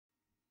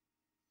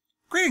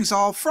Greetings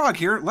all, Frog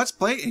here. Let's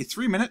play a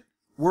 3-minute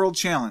world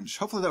challenge.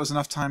 Hopefully that was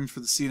enough time for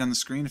the seed on the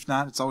screen. If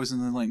not, it's always in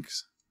the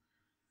links.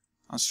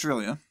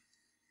 Australia.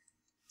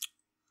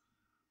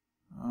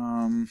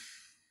 No,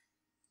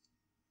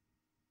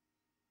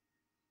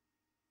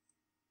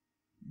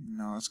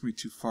 that's going to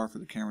be too far for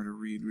the camera to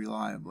read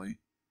reliably.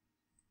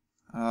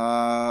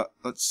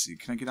 Let's see.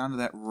 Can I get onto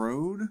that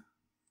road?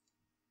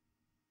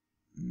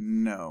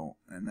 No.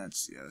 And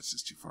that's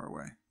just too far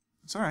away.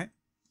 It's alright.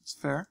 It's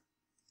fair.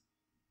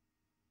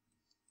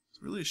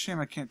 It's really a shame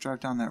I can't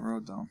drive down that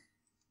road, though.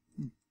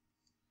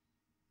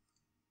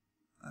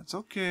 That's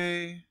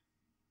okay.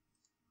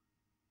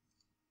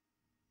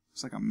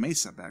 It's like a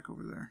mesa back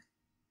over there.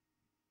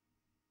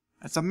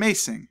 That's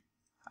amazing.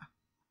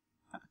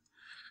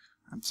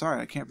 I'm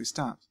sorry, I can't be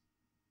stopped.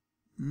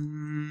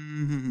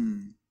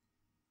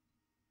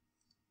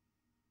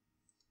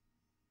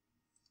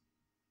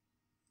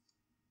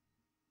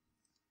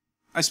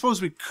 I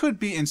suppose we could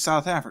be in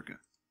South Africa.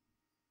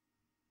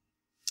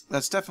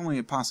 That's definitely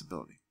a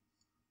possibility.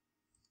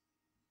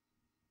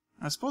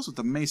 I suppose with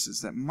the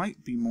mesas, that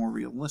might be more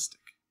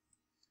realistic.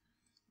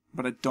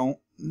 But I don't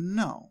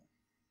know.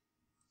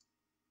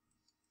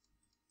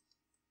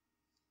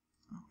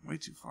 Oh, way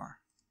too far.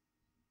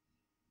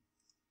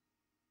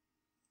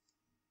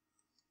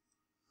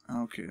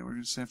 Okay,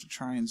 we're just have to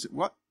try and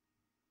what?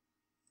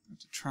 We have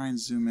to try and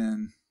zoom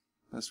in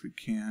best we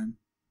can.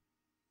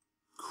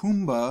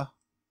 Kumba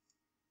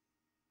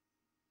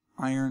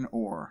iron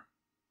ore.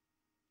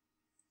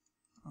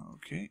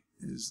 Okay,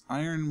 is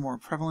iron more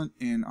prevalent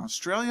in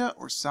Australia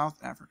or South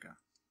Africa?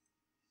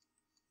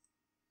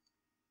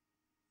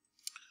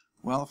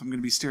 Well, if I'm going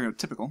to be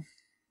stereotypical,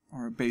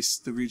 or base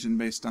the region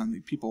based on the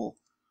people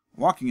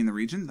walking in the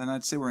region, then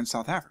I'd say we're in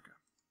South Africa.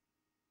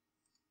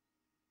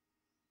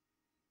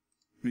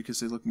 Because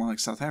they look more like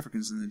South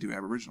Africans than they do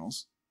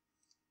Aboriginals.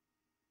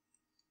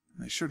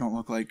 And they sure don't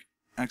look like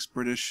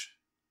ex-British.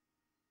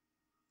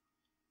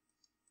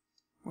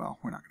 Well,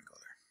 we're not going to go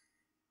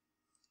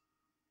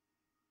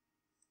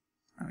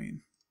there. I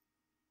mean,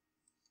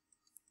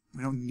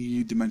 we don't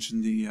need to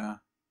mention the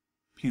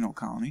penal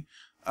colony.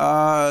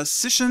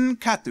 Sishan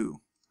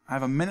Katu. I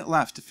have a minute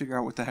left to figure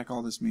out what the heck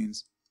all this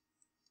means.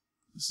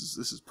 This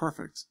is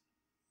perfect.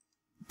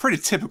 Pretty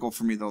typical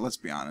for me, though, let's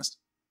be honest.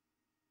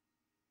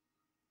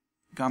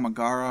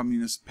 Gamagara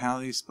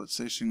Municipality, split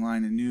station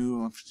line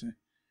anew.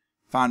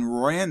 Van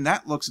Rooyen,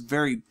 that looks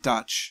very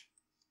Dutch.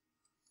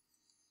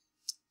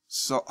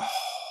 So,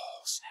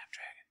 oh,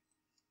 Snapdragon.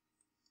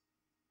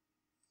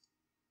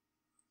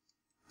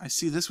 I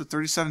see this with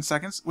 37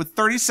 seconds. With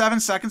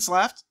 37 seconds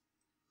left?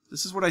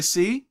 This is what I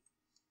see?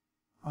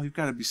 Oh, you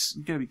gotta be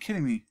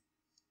kidding me.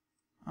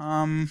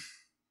 I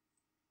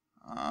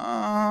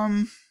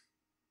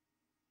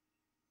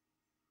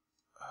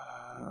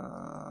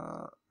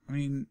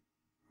mean,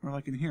 we're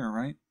like in here,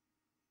 right?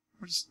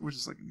 We're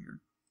just like in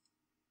here.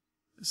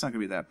 It's not gonna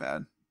be that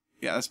bad.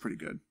 Yeah, that's pretty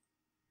good.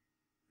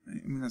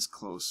 I mean, that's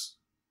close,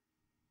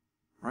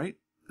 right?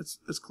 It's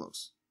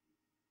close.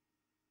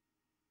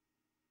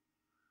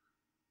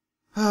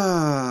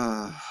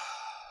 All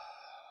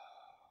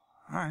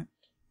right.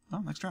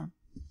 Well, next round.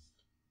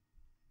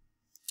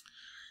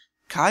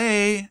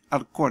 Calle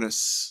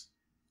Alcores.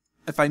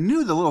 If I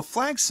knew the little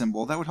flag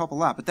symbol, that would help a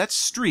lot. But that's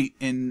street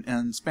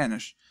in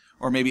Spanish.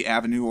 Or maybe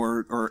avenue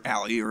or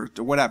alley or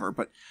whatever.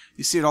 But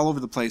you see it all over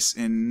the place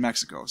in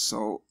Mexico.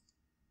 So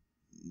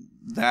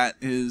that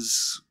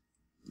is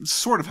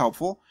sort of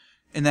helpful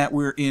in that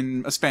we're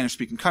in a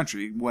Spanish-speaking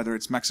country. Whether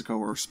it's Mexico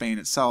or Spain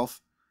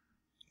itself.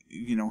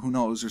 You know, who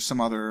knows? Or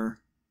some other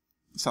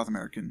South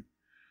American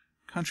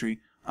country.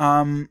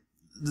 The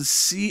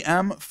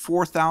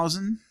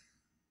CM4000.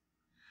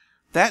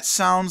 That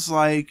sounds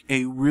like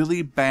a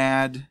really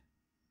bad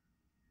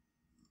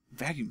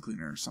vacuum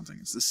cleaner or something.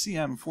 It's the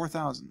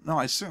CM4000. No,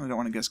 I certainly don't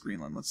want to guess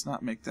Greenland. Let's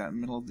not make that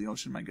middle of the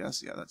ocean my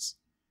guess. Yeah, that's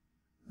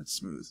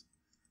smooth.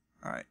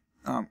 All right.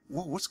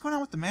 Whoa, what's going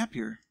on with the map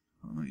here?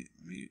 Let me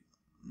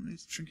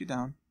shrink you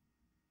down.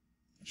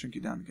 Shrink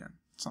you down again.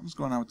 Something's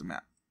going on with the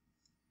map.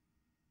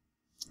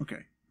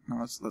 Okay. Now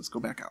let's go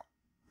back out.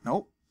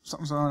 Nope.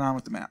 Something's going on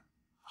with the map.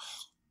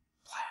 Oh,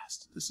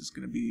 blast. This is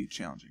going to be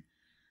challenging.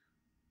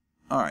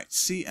 Alright,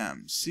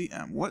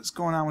 CM. What's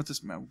going on with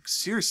this map?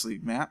 Seriously,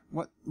 map?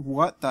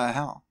 What the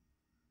hell?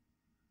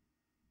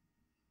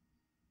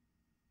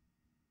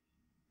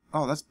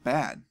 Oh, that's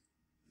bad.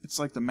 It's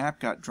like the map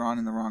got drawn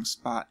in the wrong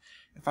spot.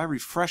 If I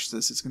refresh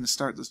this, it's going to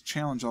start this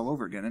challenge all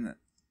over again, isn't it?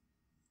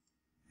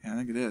 Yeah, I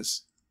think it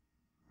is.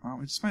 Well,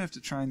 we just might have to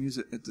try and use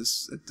it at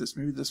this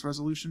maybe this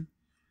resolution.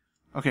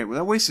 Okay, well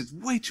that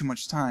wasted way too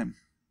much time.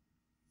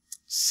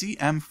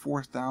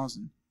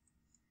 CM4000.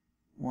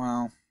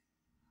 Wow.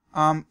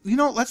 You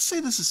know, let's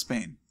say this is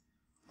Spain.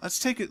 Let's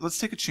take a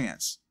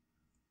chance.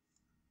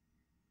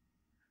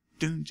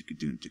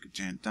 CM,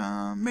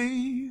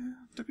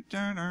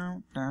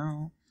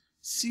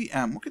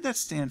 what could that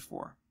stand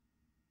for?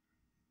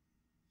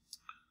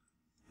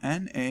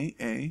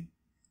 NAAEEX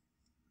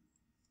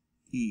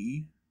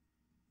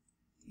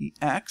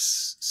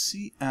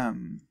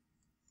CM.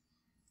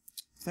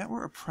 If that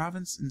were a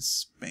province in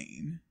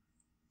Spain,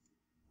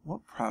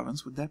 what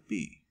province would that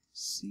be?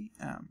 CM.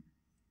 I'm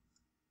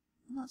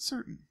not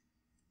certain.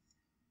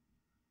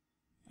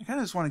 I kind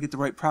of just want to get the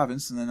right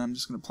province, and then I'm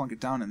just going to plunk it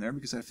down in there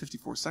because I have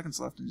 54 seconds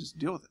left and just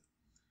deal with it.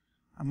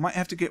 I might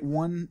have to get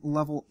one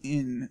level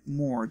in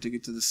more to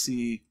get to the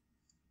C.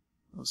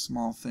 Those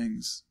small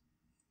things.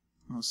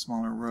 Those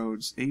smaller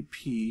roads.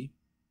 AP.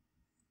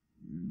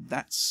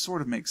 That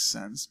sort of makes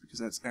sense because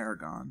that's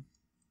Aragon.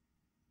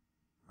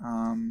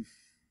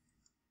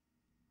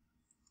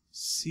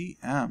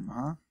 CM,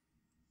 huh?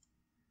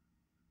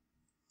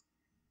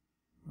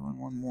 Going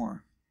one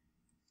more.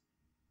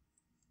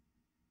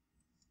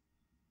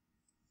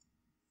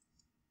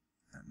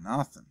 And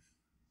nothing.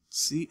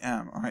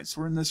 CM. Alright,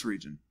 so we're in this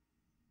region.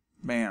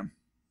 Bam.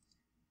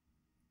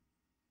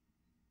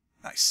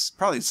 Nice.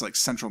 Probably it's like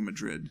Central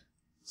Madrid.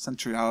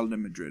 Central de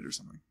Madrid or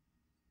something.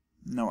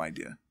 No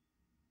idea.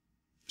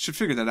 Should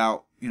figure that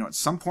out, you know, at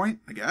some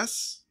point, I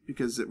guess,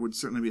 because it would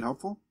certainly be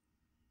helpful.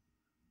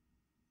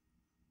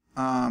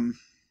 I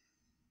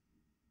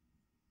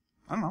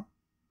don't know.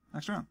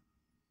 Next round.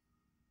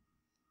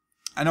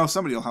 I know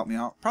somebody will help me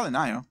out. Probably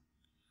Nio.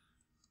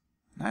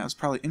 Nio's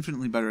probably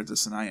infinitely better at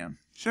this than I am.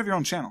 You should have your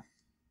own channel.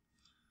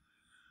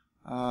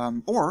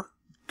 Or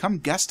come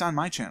guest on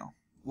my channel.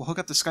 We'll hook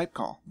up the Skype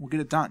call. We'll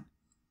get it done.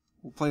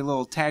 We'll play a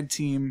little tag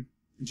team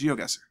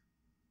GeoGuessr.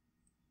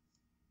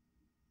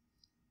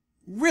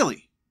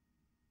 Really?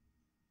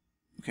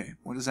 Okay,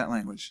 what is that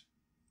language?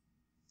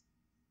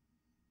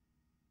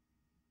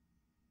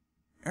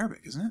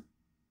 Arabic, isn't it?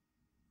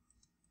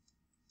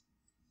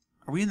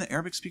 Are we in the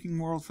Arabic-speaking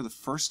world for the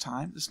first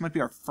time? This might be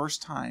our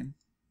first time.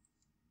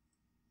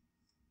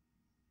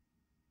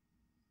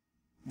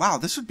 Wow,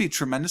 this would be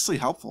tremendously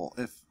helpful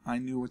if I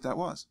knew what that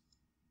was.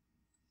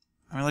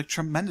 I mean, like,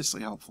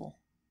 tremendously helpful.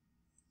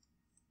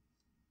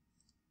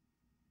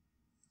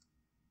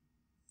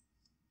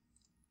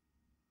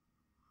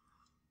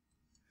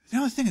 The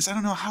only thing is, I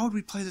don't know, how would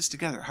we play this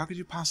together? How could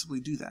you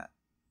possibly do that?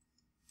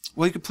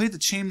 Well, you could play the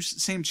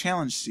same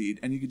challenge seed,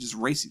 and you could just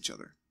race each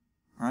other.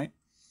 Alright?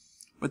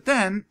 But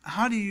then,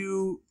 how do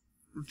you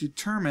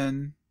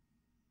determine...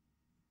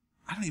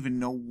 I don't even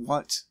know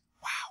what...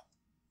 Wow.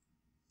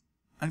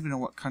 I don't even know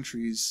what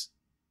countries...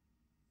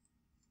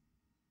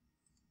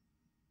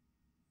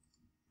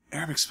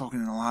 Arabic's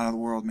spoken in a lot of the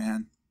world, man. I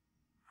mean,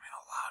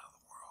 a lot of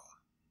the world.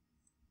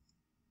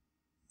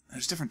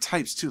 There's different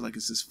types, too. Like,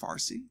 is this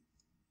Farsi?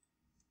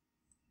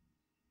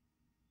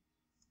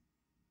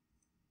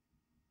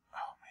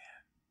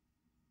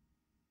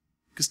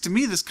 Because to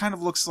me, this kind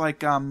of looks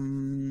like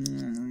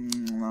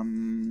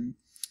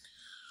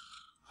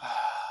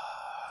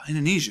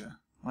Indonesia.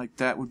 Like,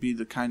 that would be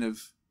the kind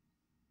of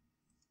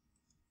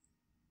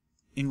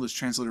English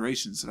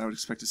transliterations that I would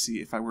expect to see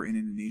if I were in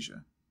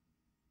Indonesia.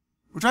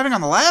 We're driving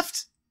on the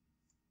left?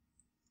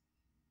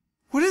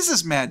 What is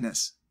this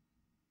madness?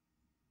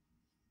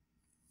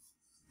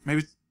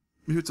 Maybe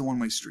it's a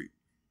one-way street.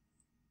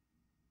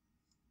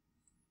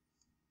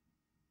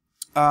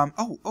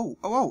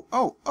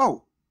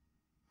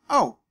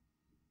 Oh!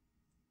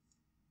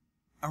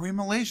 Are we in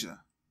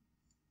Malaysia?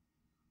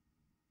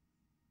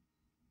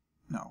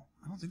 No,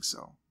 I don't think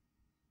so.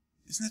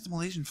 Isn't that the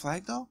Malaysian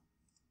flag, though?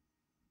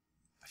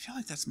 I feel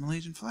like that's the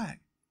Malaysian flag.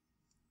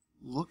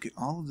 Look at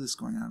all of this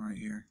going on right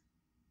here.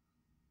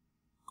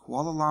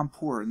 Kuala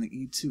Lumpur in the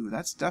E2.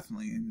 That's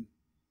definitely in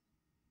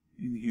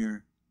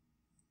here.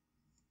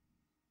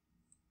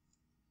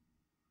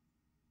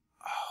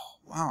 Oh,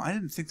 wow. I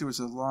didn't think there was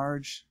a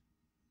large...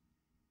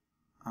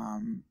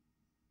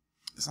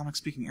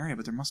 Islamic-speaking area,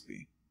 but there must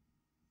be.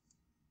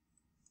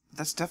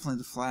 That's definitely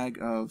the flag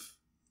of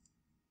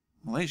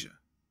Malaysia.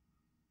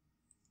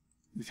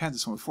 We've had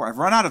this one before. I've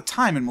run out of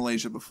time in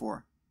Malaysia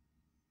before.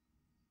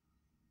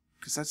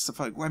 Because that's the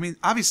flag. Well, I mean,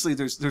 obviously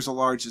there's a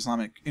large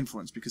Islamic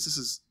influence, because this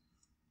is...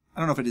 I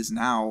don't know if it is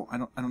now. I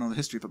don't know the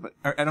history of it, but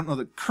I don't know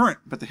the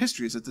current, but the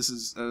history is that this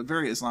is a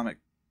very Islamic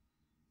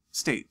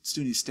state,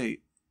 Sunni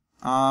state.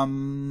 Well,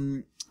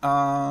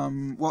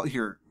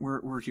 here.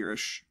 We're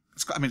here-ish.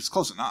 I mean, it's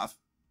close enough.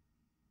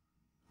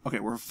 Okay,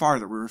 we're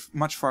farther. We're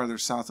much farther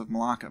south of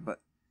Malacca,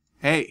 but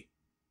hey,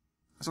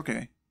 that's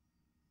okay.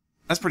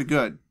 That's pretty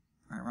good.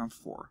 All right, round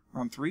 4.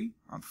 Round 3?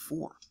 Round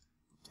 4.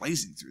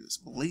 Blazing through this.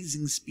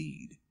 Blazing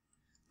speed.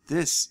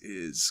 This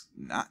is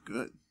not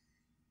good.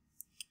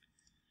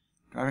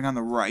 Driving on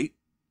the right.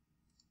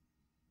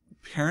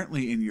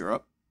 Apparently in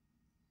Europe.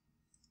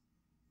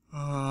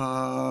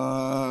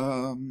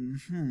 Mountains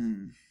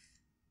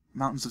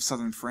of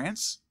southern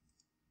France.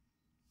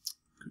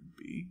 Could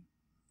be.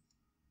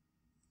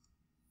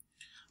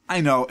 I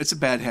know, it's a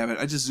bad habit.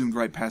 I just zoomed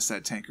right past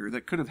that tanker.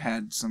 That could have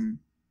had some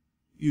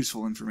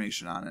useful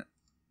information on it.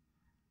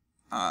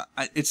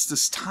 It's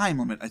this time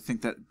limit, I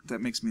think,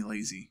 that makes me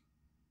lazy.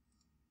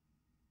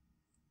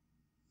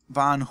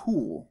 Van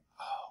Hool.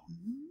 Oh,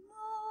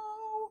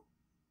 no.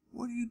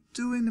 What are you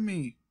doing to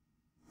me?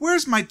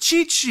 Where's my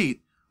cheat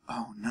sheet?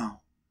 Oh, no.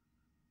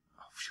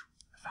 Oh, phew,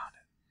 I found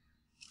it.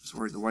 I was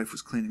worried the wife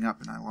was cleaning up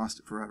and I lost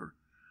it forever.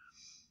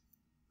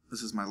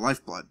 This is my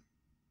lifeblood.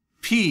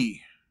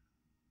 P.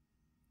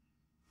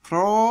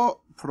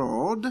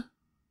 Prodash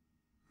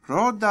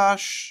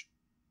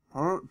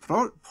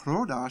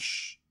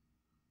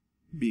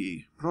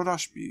B.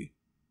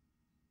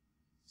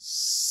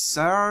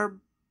 Serb.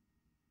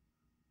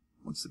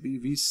 What's the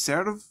BV?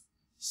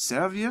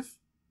 Serviev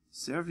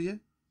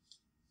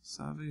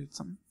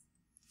something.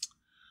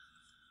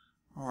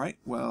 Alright,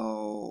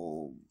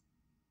 well,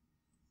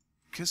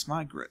 kiss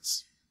my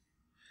grits.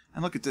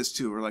 And look at this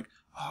too. We're like,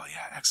 oh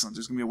yeah, excellent.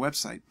 There's going to be a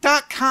website.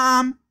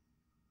 .com!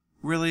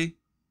 Really?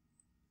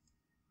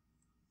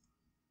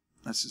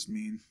 That's just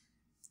mean.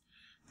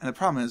 And the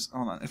problem is,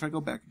 hold on, if I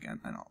go back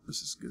again, I know,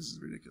 this is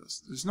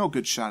ridiculous. There's no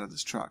good shot of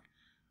this truck.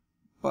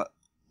 But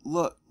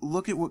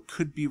look at what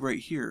could be right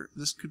here.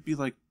 This could be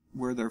like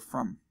where they're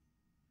from.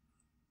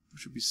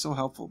 Which would be so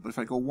helpful. But if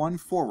I go one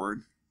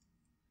forward,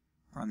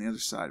 or on the other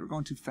side, we're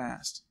going too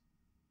fast.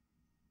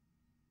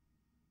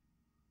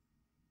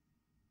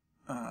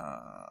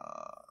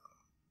 I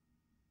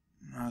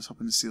was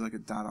hoping to see like a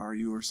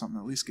 .ru or something,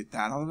 at least get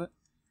that out of it.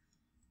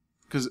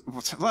 Because,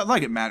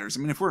 like it matters. I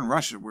mean, if we're in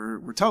Russia,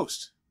 we're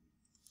toast.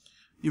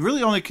 You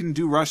really only can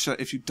do Russia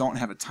if you don't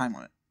have a time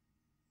limit.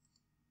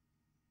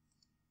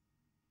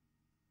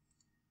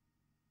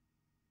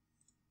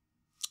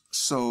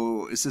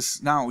 So, is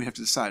this, now we have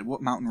to decide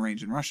what mountain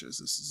range in Russia is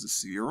this? Is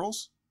this the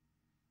Urals?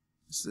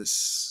 Is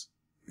this,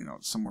 you know,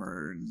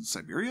 somewhere in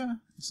Siberia?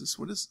 Is this,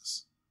 what is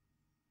this?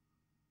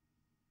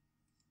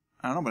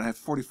 I don't know, but I have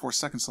 44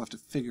 seconds left to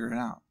figure it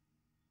out.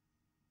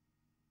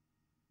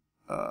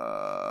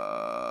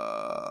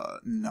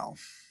 No.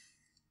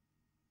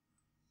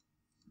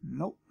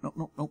 Nope.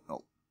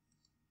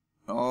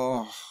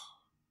 Oh.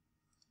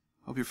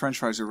 Hope your french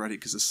fries are ready,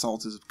 because the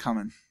salt is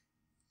coming.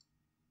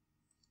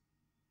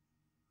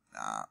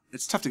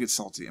 It's tough to get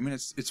salty. I mean,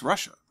 it's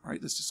Russia,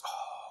 right? This just,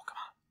 oh, come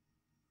on.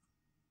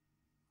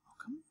 Oh,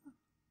 come on.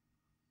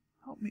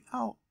 Help me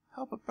out.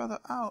 Help a brother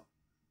out.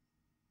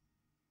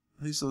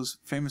 Are these those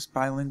famous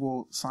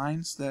bilingual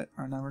signs that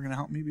are never going to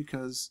help me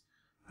because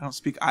I don't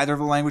speak either of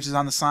the languages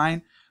on the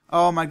sign?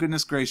 Oh, my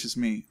goodness gracious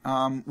me.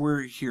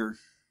 We're here.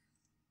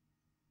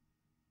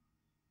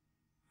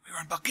 We were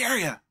in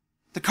Bulgaria.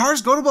 The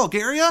cars go to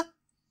Bulgaria?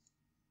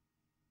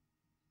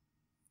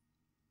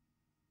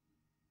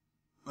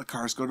 The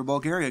cars go to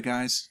Bulgaria,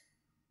 guys.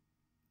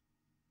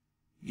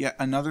 Yet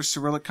another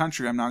Cyrillic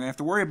country I'm not going to have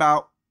to worry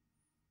about.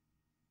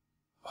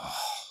 Oh.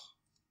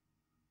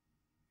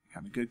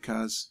 Got me good,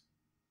 cuz.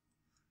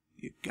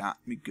 You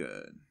got me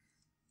good.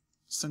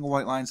 Single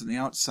white lines on the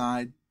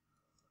outside.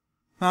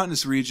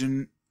 Mountainous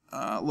region.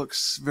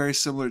 Looks very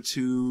similar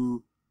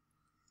to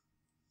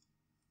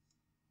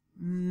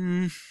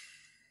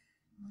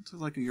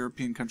like a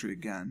European country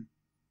again.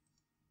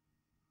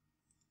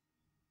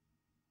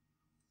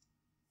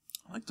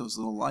 I like those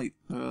little light,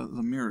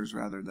 the mirrors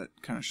rather,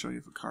 that kind of show you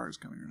if a car is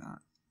coming or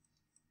not.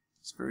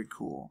 It's very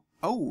cool.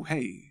 Oh,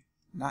 hey,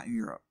 not in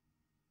Europe.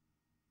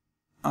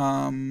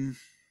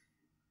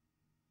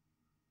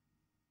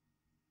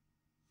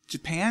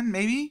 Japan,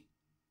 maybe?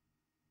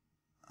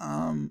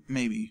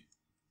 Maybe.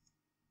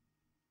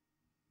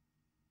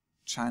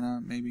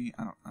 China, maybe?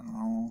 I don't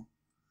know.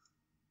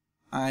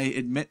 I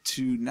admit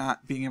to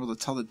not being able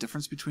to tell the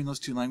difference between those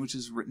two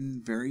languages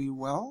written very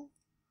well,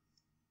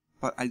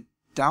 but I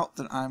doubt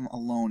that I'm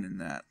alone in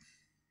that.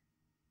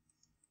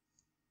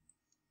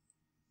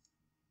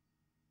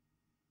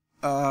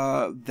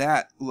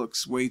 That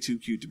looks way too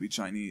cute to be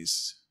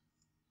Chinese.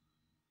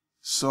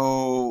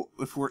 So,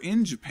 if we're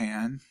in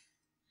Japan,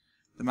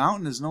 the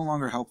mountain is no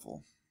longer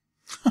helpful.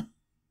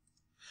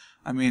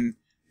 I mean,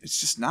 it's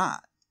just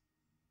not.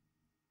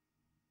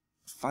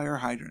 Fire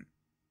hydrant.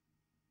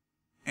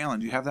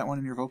 Alan, do you have that one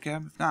in your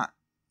vocab? If not,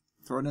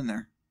 throw it in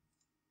there.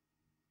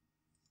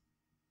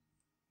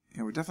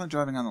 Yeah, we're definitely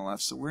driving on the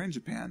left, so we're in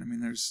Japan. I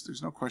mean,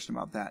 there's no question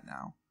about that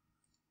now.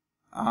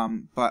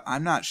 But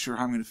I'm not sure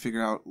how I'm going to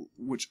figure out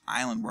which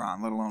island we're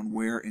on, let alone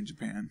where in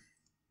Japan.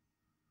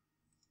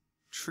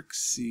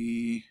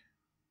 Trixie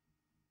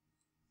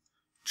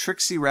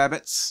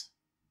rabbits.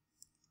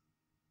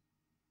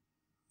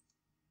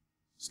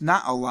 It's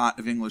not a lot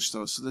of English,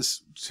 though, so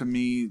this, to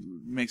me,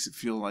 makes it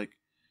feel like,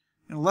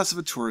 you know, less of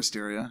a tourist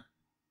area.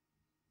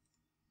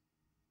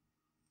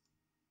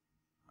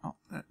 Oh,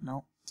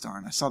 no.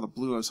 Darn, I saw the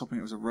blue. I was hoping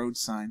it was a road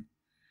sign.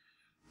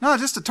 No,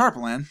 just a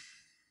tarpaulin.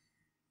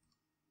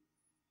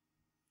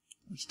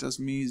 Which does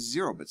me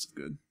 0 bits of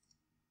good.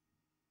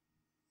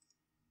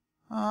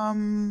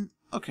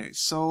 Okay,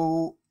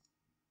 so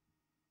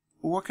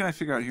what can I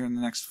figure out here in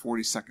the next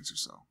 40 seconds or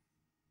so?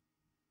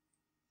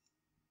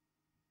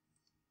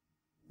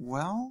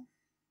 Well,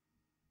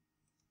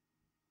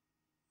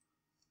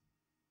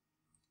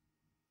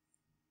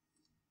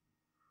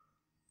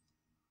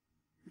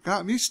 you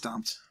got me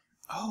stumped.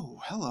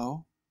 Oh,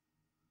 hello.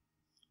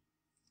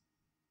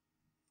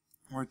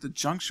 We're at the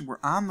junction. We're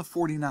on the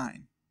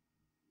 49.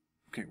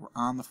 Okay, we're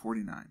on the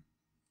 49.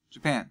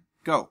 Japan,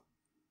 go.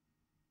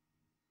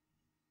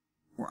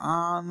 We're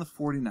on the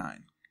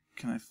 49.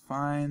 Can I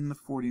find the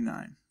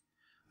 49?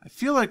 I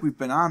feel like we've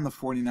been on the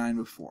 49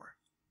 before.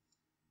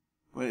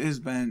 But it has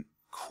been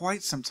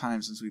quite some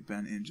time since we've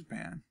been in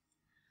Japan.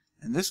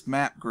 And this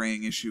map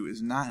graying issue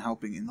is not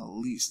helping in the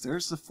least.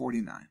 There's the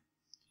 49.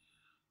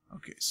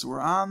 Okay, so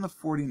we're on the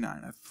 49.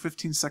 I have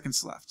 15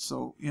 seconds left.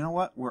 So, you know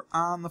what? We're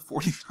on the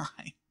 49.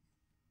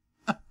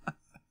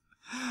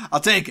 I'll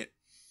take it.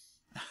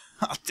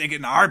 I'll take it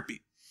in a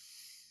heartbeat.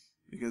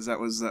 Because that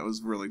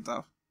was really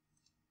tough.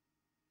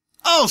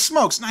 Oh,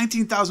 smokes!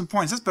 19,000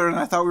 points. That's better than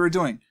I thought we were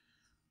doing.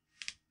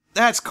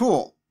 That's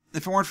cool.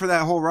 If it weren't for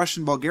that whole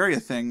Russian-Bulgaria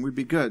thing, we'd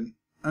be good.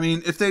 I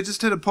mean, if they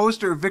just had a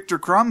poster of Victor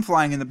Krum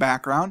flying in the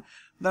background,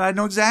 then I'd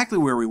know exactly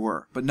where we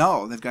were. But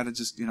no, they've got to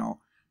just, you know,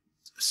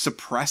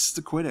 suppress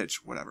the Quidditch,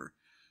 whatever.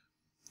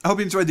 I hope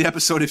you enjoyed the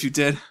episode. If you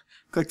did,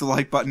 click the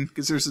like button.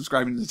 Consider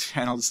subscribing to the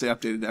channel to stay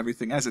updated to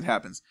everything as it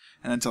happens.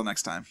 And until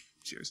next time,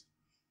 cheers.